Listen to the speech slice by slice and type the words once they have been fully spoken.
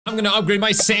I'm gonna upgrade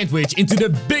my sandwich into the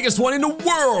biggest one in the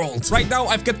world. Right now,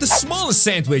 I've got the smallest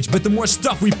sandwich, but the more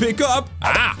stuff we pick up,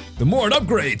 the more it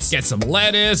upgrades. Get some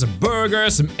lettuce, a burger,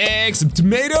 some eggs, some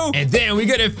tomato, and then we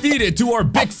gotta feed it to our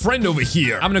big friend over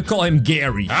here. I'm gonna call him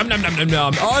Gary. Nom nom nom nom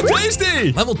nom. Oh,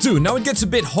 tasty! Level 2, now it gets a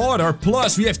bit harder,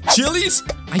 plus we have chilies.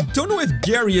 I don't know if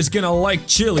Gary is gonna like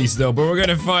chilies though, but we're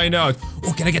gonna find out.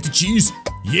 Oh, can I get the cheese?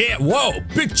 Yeah, whoa,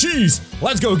 big cheese.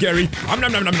 Let's go, Gary. Nom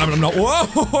nom nom nom nom nom.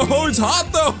 Whoa, it's hot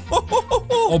though.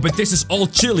 Oh, but this is all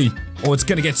chili. Oh, it's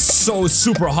gonna get so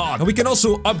super hot. And we can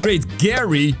also upgrade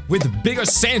Gary with bigger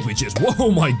sandwiches. Whoa,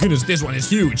 my goodness, this one is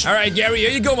huge. All right, Gary, here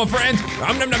you go, my friend.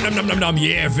 Nom nom nom nom nom nom nom.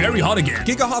 Yeah, very hot again.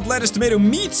 Giga hot lettuce tomato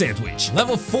meat sandwich.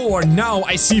 Level 4. Now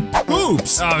I see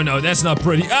poops. Oh no, that's not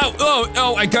pretty.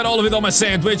 Oh, I got all of it on my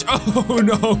sandwich. Oh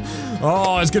no.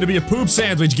 Oh, it's gonna be a poop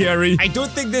sandwich, Gary. I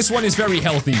don't think this one is very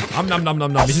healthy. Nom nom nom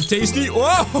nom nom. Is it tasty?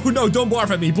 Oh no, don't barf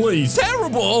at me, please.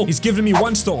 Terrible. He's giving me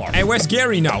 1 star. Hey, where's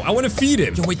Gary now? I want to feed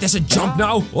him. Yo, wait, there's a jump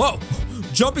now. Whoa.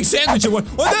 Jumping sandwich and what?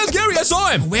 Oh, there's Gary, I saw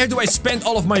him! Where do I spend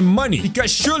all of my money?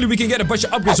 Because surely we can get a bunch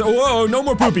of upgrades. Oh, whoa, no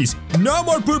more poopies. No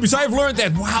more poopies, I've learned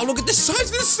that. Wow, look at the size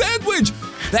of this sandwich.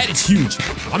 That is huge.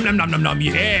 Nom nom nom nom nom,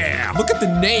 yeah. Look at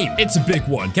the name, it's a big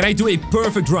one. Can I do a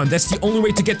perfect run? That's the only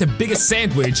way to get the biggest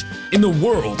sandwich in the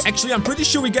world. Actually, I'm pretty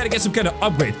sure we gotta get some kind of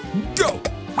upgrade. Go!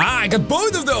 I got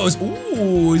both of those.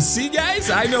 Ooh, see guys?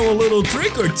 I know a little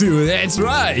trick or two. That's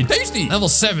right. Tasty. Level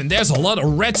 7. There's a lot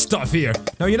of red stuff here.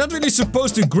 Now, you're not really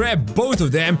supposed to grab both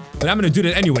of them, but I'm gonna do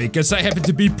that anyway, because I happen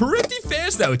to be pretty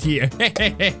fast out here.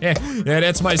 Yeah,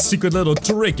 that's my secret little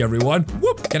trick, everyone.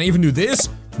 Whoop. Can I even do this?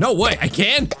 No way, I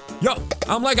can? Yo,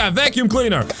 I'm like a vacuum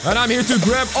cleaner, and I'm here to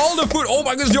grab all the food. Oh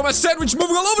my goodness, yo, my sandwich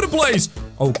moving all over the place.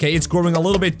 Okay, it's growing a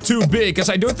little bit too big, because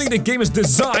I don't think the game is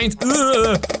designed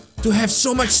to have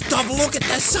so much stuff. Look at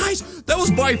that size. That was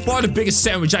by far the biggest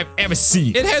sandwich I've ever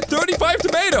seen. It had 35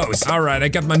 tomatoes. All right, I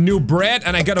got my new bread,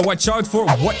 and I gotta watch out for,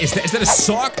 what is that? Is that a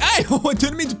sock? Hey, oh, I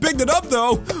didn't mean to pick that up,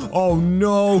 though. Oh,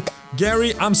 no.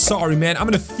 Gary, I'm sorry, man. I'm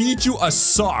gonna feed you a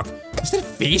sock. Is that a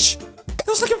fish? That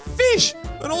was like a fish.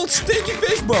 An old stinky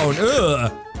fish bone.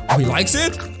 Ugh. Oh, he likes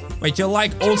it? Wait, you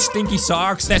like old stinky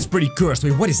socks? That's pretty cursed.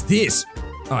 Wait, what is this?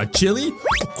 Chili?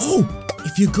 Oh!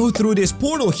 If you go through this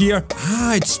portal here,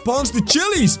 it spawns the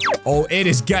chilies. Oh, it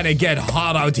is gonna get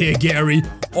hot out here, Gary.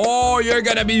 Oh, you're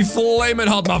gonna be flaming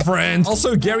hot, my friend.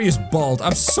 Also, Gary is bald.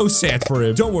 I'm so sad for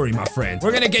him. Don't worry, my friend.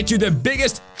 We're gonna get you the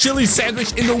biggest chili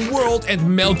sandwich in the world and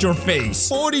melt your face.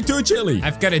 42 chili.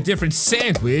 I've got a different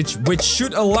sandwich, which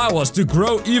should allow us to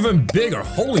grow even bigger.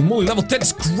 Holy moly, level 10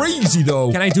 is crazy,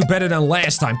 though. Can I do better than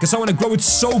last time? Because I want to grow it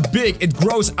so big, it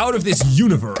grows out of this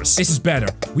universe. This is better.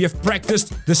 We have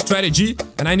practiced the strategy,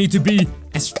 and I need to be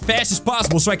as fast as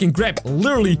possible so I can grab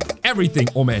literally everything.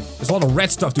 Oh man, there's a lot of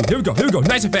red stuff too. Here we go,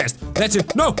 nice and fast. That's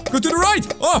it. No, go to the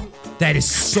right. Oh, that is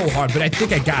so hard, but I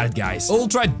think I got it, guys.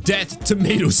 Ultra dead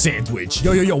tomato sandwich.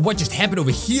 Yo, what just happened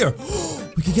over here?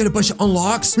 We can get a bunch of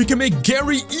unlocks. We can make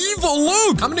Gary evil.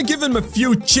 Look, I'm gonna give him a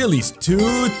few chilies. 2,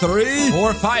 3,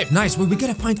 4, 5. Nice. Well, we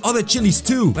gotta find other chilies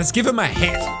too. Let's give him a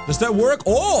hat. Does that work?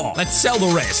 Oh, let's sell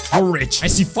the rest. We're rich. I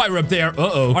see fire up there.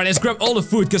 Uh-oh. All right, let's grab all the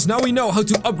food because now we know how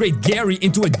to upgrade Gary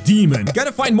into a demon.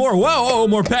 Gotta find more. Whoa,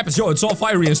 more peppers. Yo, it's all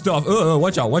fiery and stuff.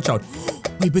 Watch out, watch out.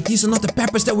 Wait, but these are not the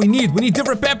peppers that we need. We need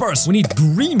different peppers. We need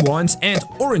green ones and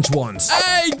orange ones.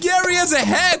 Hey, Gary has a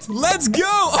hat. Let's go.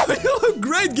 Oh, you look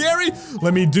great, Gary.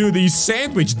 Let me do the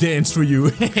sandwich dance for you.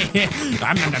 Do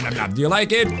you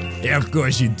like it? Yeah, of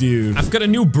course you do. I've got a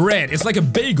new bread. It's like a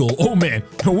bagel. Oh, man.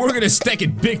 We're gonna stack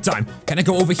it big time. Can I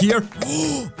go over here?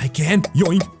 Oh, I can.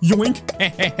 Yoink,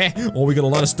 yoink. Oh, we got a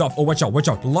lot of stuff. Oh, watch out, watch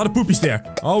out. A lot of poopies there.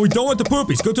 Oh, we don't want the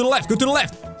poopies. Go to the left, go to the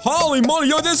left. Holy moly,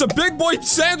 yo, there's a big boy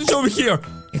sandwich over here.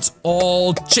 It's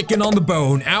all chicken on the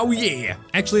bone. Oh, yeah.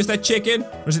 Actually, is that chicken?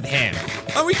 Or is it ham?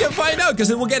 Oh, we can find out because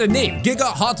it will get a name.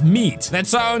 Giga Hot Meat. That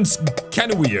sounds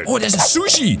kind of weird. Oh, there's a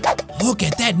sushi. Look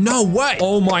at that. No way.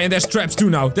 Oh, my. And there's traps too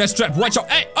now. There's traps. Watch out.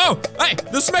 Hey. Oh, hey.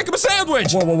 Let's make him a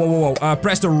sandwich. Whoa, whoa, whoa, whoa, whoa.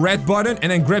 Press the red button and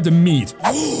then grab the meat.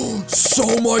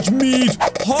 So much meat.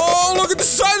 Oh, look at the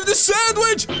size of the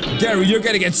sandwich. Gary, you're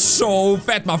gonna get so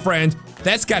fat, my friend.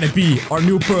 That's gotta be our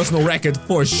new personal record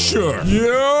for sure.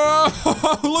 Yeah!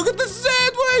 Look at the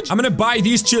sandwich! I'm gonna buy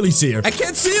these chilies here. I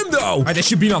can't see him though. Alright, that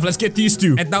should be enough. Let's get these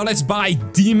two. And now let's buy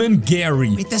Demon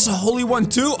Gary. Wait, there's a holy one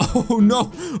too? Oh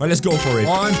no. Alright, let's go for it.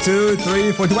 1, 2,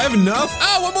 3, 4. Do I have enough?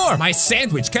 Oh, one more. My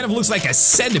sandwich kind of looks like a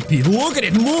centipede. Look at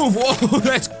it move. Whoa,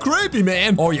 that's creepy,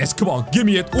 man. Oh yes, come on. Give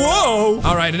me it. Whoa!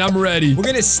 Alright, and I'm ready. We're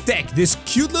gonna stack this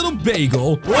cute little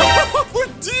bagel. Whoa!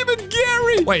 Demon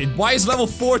Gary! Wait, why is level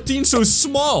 14 so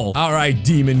small? Alright,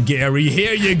 Demon Gary,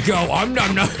 here you go.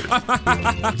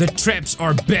 The traps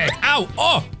are back. Ow!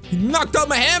 Oh! He knocked out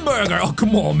my hamburger. Oh,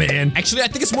 come on, man. Actually, I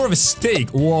think it's more of a steak.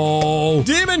 Whoa.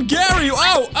 Demon Gary.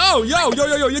 Oh, oh, yo.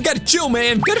 You gotta chill,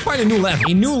 man. Gotta find a new level.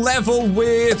 A new level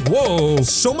with, whoa,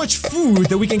 so much food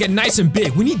that we can get nice and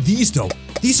big. We need these, though.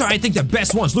 These are, I think, the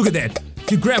best ones. Look at that.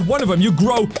 If you grab one of them, you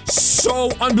grow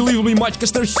so unbelievably much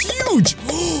because they're huge.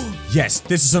 Yes,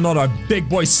 this is another big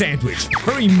boy sandwich.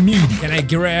 Very meaty. Can I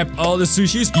grab all the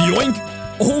sushis? Yoink.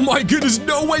 Oh my goodness,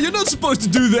 no way, you're not supposed to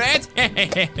do that!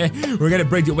 We're gonna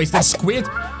break the- wait, is that squid?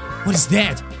 What is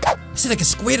that? Is it like a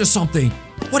squid or something?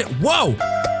 What? Whoa!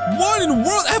 What in the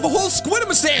world? I have a whole squid in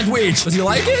my sandwich! Does he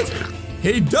like it?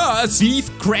 He does!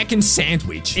 Beef Kraken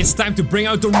sandwich. It's time to bring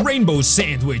out the rainbow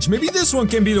sandwich. Maybe this one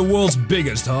can be the world's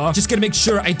biggest, huh? Just gotta make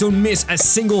sure I don't miss a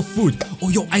single food. Oh,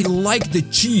 yo, I like the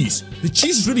cheese. The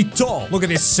cheese is really tall. Look at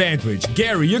this sandwich.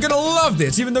 Gary, you're gonna love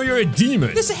this, even though you're a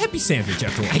demon. This is a happy sandwich,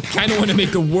 after all. I kinda wanna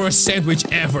make the worst sandwich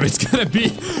ever. It's gonna be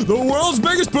the world's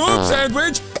biggest poop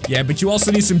sandwich. Yeah, but you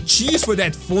also need some cheese for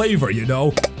that flavor, you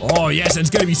know? Oh, yes,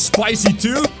 it's gonna be spicy,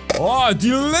 too. Oh,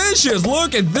 delicious!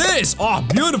 Look at this! Oh,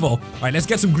 beautiful! Alright, let's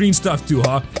get some green stuff too,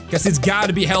 huh? Guess it's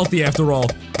gotta be healthy after all.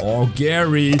 Oh,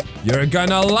 Gary, you're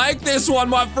gonna like this one,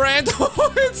 my friend!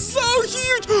 Oh, it's so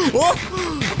huge! Oh,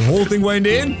 the whole thing went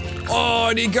in. Oh,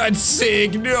 and he got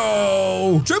sick,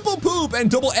 no! Triple poop and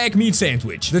double egg meat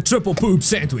sandwich. The triple poop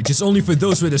sandwich is only for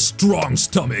those with a strong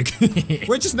stomach.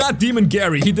 Which is not Demon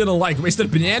Gary, he didn't like it. Is that a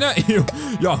banana? Ew.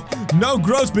 Yo, no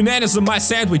gross bananas on my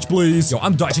sandwich, please. Yo,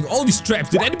 I'm dodging all these traps.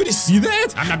 Did anybody see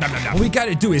that? What we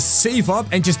gotta do is save up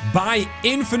and just buy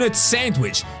infinite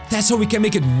sandwich. That's how we can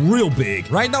make it real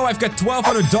big. Right now I've got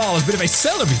 $1,200, but if I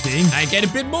sell everything, I get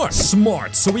a bit more.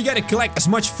 Smart. So we gotta collect as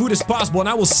much food as possible and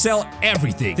I will sell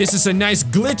everything. This is a nice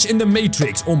glitch in the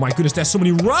matrix. Oh my goodness, there's so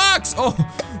many rocks. Oh,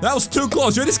 that was too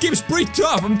close. Yo, this game is pretty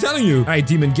tough, I'm telling you. Alright,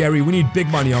 Demon Gary, we need big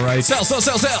money, alright? Sell.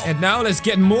 And now let's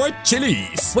get more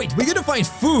chilies. Wait, we're gonna find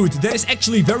food that is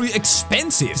actually very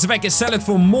expensive. So if I can sell it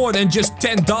for more than just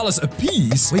 $10 a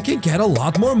piece, we can get a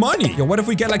lot more money. Yo, what if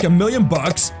we get like $1 million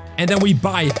and then we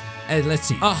buy, let's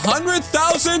see,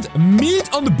 100,000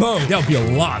 meat on the bone. That'll be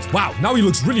a lot. Wow, now he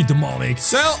looks really demonic.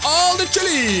 Sell all the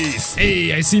chilies.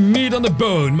 Hey, I see meat on the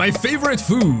bone, my favorite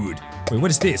food. Wait,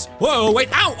 what is this? Whoa, wait,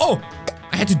 ow, oh.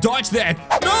 I had to dodge that.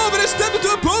 No, but I stepped into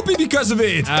a poopy because of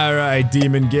it. Alright,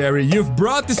 Demon Gary, you've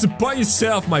brought this upon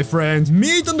yourself, my friend.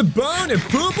 Meat on the bone and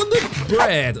poop on the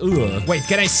bread. Ugh. Wait,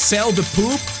 can I sell the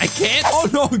poop? I can't? Oh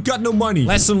no, got no money.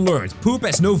 Lesson learned. Poop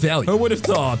has no value. I would have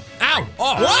thought. Ow!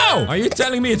 Oh, wow! Are you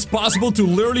telling me it's possible to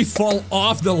literally fall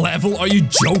off the level? Are you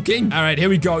joking? Alright, here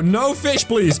we go. No fish,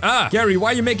 please. Gary,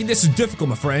 why are you making this so difficult,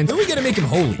 my friend? Then we gotta make him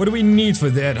holy. What do we need for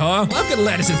that, huh? Well, I've got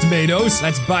lettuce and tomatoes.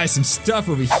 Let's buy some stuff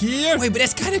over here. Wait, but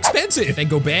that's kind of expensive. Then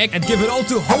go back and give it all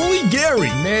to Holy Gary.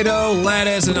 Tomato,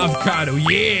 lettuce, and avocado.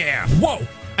 Yeah! Whoa!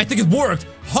 I think it worked.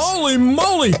 Holy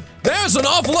moly! There's an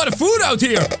awful lot of food out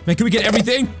here. Man, can we get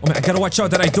everything? Oh man, I gotta watch out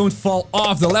that I don't fall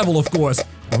off the level, of course.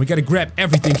 And we gotta grab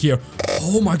everything here.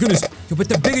 Oh my goodness. Yo, but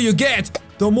the bigger you get,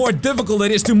 the more difficult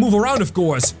it is to move around, of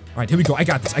course. Alright, here we go. I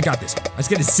got this. Let's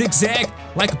get a zigzag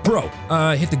like a pro.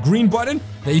 Hit the green button.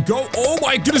 There you go. Oh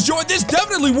my goodness, yo, this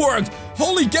definitely worked.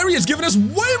 Holy Gary has given us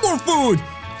way more food.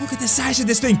 Look at the size of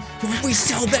this thing. Yo, if we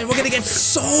sell that, we're gonna get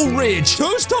so rich.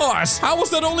 2 stars. How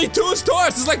was that only 2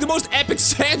 stars? It's like the most epic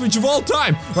sandwich of all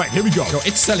time. Right, here we go. Yo,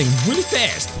 it's selling really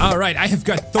fast. All right, I have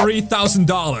got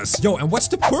 $3,000. Yo, and what's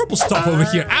the purple stuff over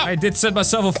here? Ow, I did set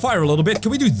myself on fire a little bit. Can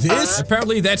we do this?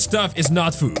 Apparently that stuff is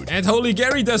not food. And Holy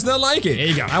Gary does not like it. There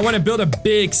you go. I want to build a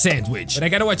big sandwich. But I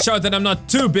gotta watch out that I'm not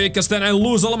too big, because then I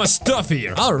lose all of my stuff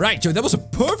here. All right, yo, that was a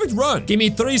perfect run. Give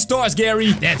me 3 stars,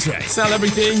 Gary. That's right. Sell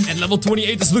everything. And level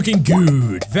 28 is looking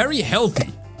good. Very healthy.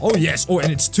 Oh yes. Oh,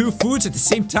 and it's 2 foods at the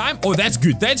same time. Oh, that's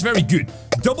good. That's very good.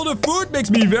 Double the food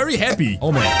makes me very happy.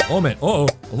 Oh man. Oh man. Uh-oh.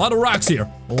 A lot of rocks here.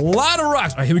 A lot of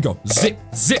rocks. All right, here we go. Zip,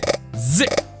 zip, zip.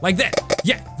 Like that.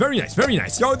 Yeah, very nice, very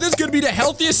nice. Yo, this is gonna be the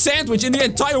healthiest sandwich in the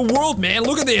entire world, man.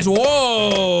 Look at this.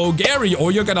 Whoa, Gary. Oh,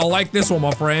 you're gonna like this one,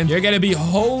 my friend. You're gonna be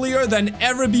holier than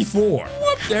ever before.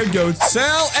 Whoop, there it goes.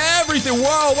 Sell everything.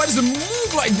 Whoa, why does it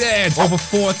move like that? Over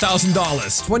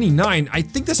 $4,000. 29. I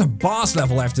think there's a boss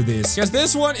level after this, because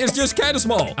this one is just kind of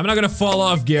small. I'm not gonna fall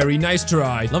off, Gary. Nice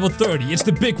try. Level 30. It's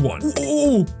the big one.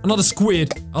 Ooh, another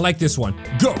squid. I like this one.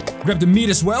 Go. Grab the meat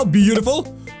as well.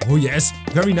 Beautiful. Oh, yes.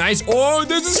 Very nice. Oh,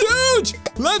 this is huge.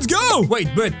 Let's go. Wait,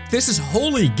 but this is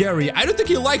Holy Gary. I don't think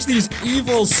he likes these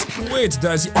evil squids,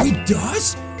 does he? Oh, he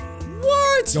does?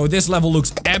 What? Yo, this level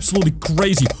looks absolutely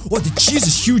crazy. Oh, the cheese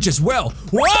is huge as well.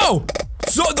 Whoa.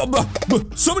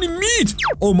 So many meat.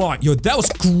 Oh my, yo, that was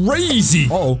crazy.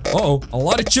 Oh, a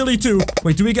lot of chili too.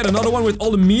 Wait, do we get another one with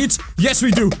all the meats? Yes,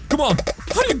 we do. Come on.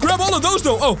 How do you grab all of those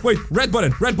though? Oh, wait, red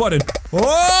button.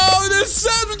 Oh, this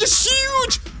sandwich is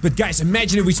huge. But guys,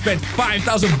 imagine if we spent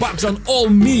 5,000 bucks on all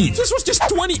meat. This was just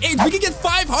 28. We could get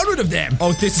 500 of them.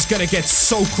 Oh, this is gonna get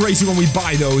so crazy when we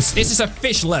buy those. This is a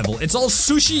fish level. It's all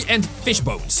sushi and fish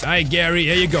bones. Hi, Gary.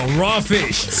 Here you go. Raw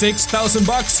fish. 6,000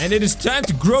 bucks. And it is time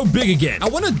to grow big again. I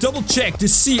want to double check to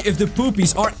see if the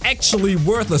poopies are actually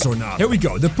worthless or not. Here we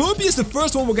go. The poopy is the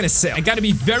first one we're gonna sell. I gotta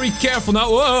be very careful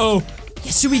now. Whoa.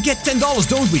 Yes, so we get $10,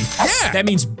 don't we? Yeah! That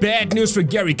means bad news for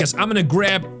Gary, because I'm gonna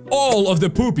grab all of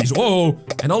the poopies. Whoa!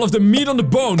 And all of the meat on the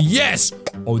bone. Yes!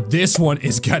 Oh, this one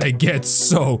is gonna get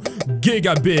so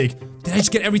giga big. Did I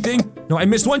just get everything? No, I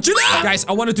missed one. Guys,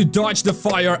 I wanted to dodge the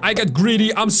fire. I got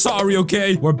greedy. I'm sorry,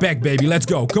 okay? We're back, baby. Let's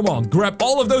go. Come on. Grab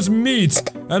all of those meats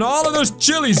and all of those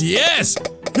chilies. Yes!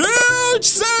 Huge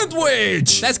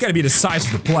sandwich! That's gotta be the size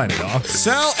of the planet, huh?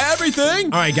 Sell everything!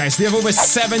 Alright, guys, we have over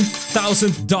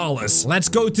 $7,000. Let's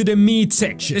go to the meat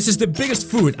section. This is the biggest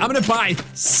food. I'm gonna buy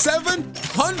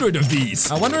 700 of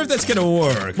these. I wonder if that's gonna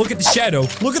work. Look at the shadow.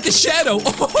 Look at the shadow!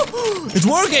 Oh, it's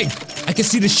working! I can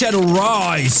see the shadow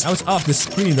rise. I was off the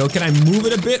screen, though. Can I move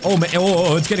it a bit? Oh, man.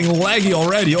 Oh, it's getting laggy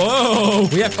already. Oh!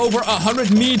 We have over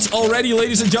 100 meats already,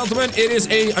 ladies and gentlemen. It is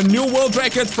a new world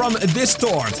record from this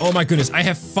store. Oh, my goodness. I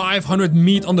have 500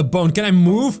 meat on the bone. Can I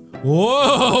move?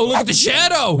 Whoa, look at the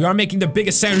shadow. We are making the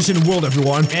biggest sandwich in the world,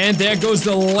 everyone. And there goes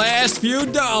the last few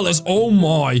dollars. Oh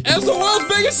my. It's the world's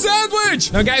biggest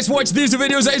sandwich. Now, guys, watch these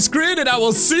videos on screen and I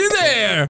will see you there.